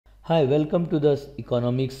Hi, welcome to the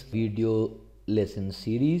economics video lesson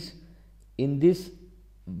series. In this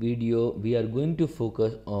video, we are going to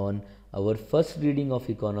focus on our first reading of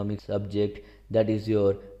economics subject, that is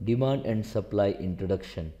your demand and supply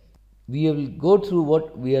introduction. We will go through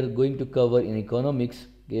what we are going to cover in economics,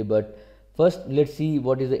 okay, but first let's see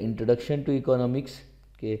what is the introduction to economics.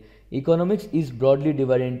 Okay, economics is broadly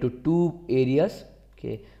divided into two areas.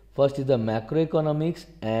 Okay, first is the macroeconomics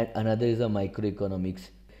and another is the microeconomics.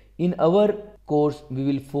 In our course, we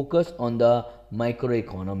will focus on the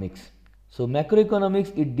microeconomics. So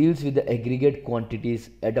macroeconomics, it deals with the aggregate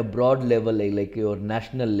quantities at a broad level, like your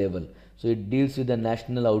national level. So it deals with the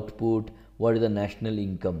national output, what is the national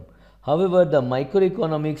income. However, the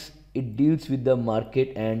microeconomics, it deals with the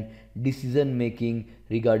market and decision making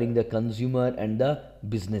regarding the consumer and the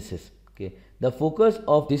businesses. Okay. The focus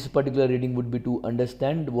of this particular reading would be to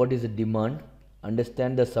understand what is the demand,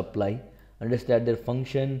 understand the supply, understand their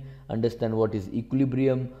function, understand what is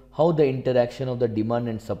equilibrium, how the interaction of the demand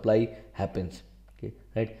and supply happens. Okay,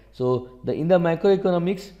 right. So in the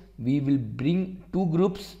macroeconomics, we will bring two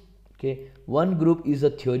groups. Okay, one group is the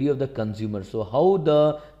theory of the consumer. So how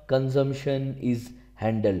the consumption is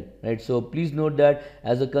handled, right? So please note that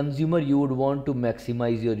as a consumer, you would want to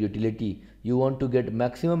maximize your utility. You want to get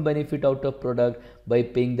maximum benefit out of product by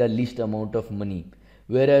paying the least amount of money.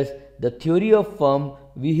 Whereas the theory of firm,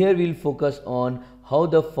 we here will focus on how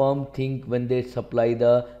the firm think when they supply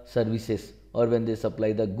the services or when they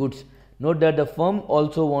supply the goods. Note that the firm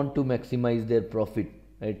also want to maximize their profit,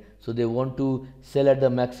 right? So they want to sell at the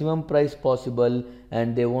maximum price possible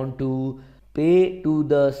and they want to pay to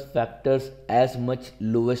the factors as much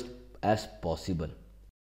lowest as possible.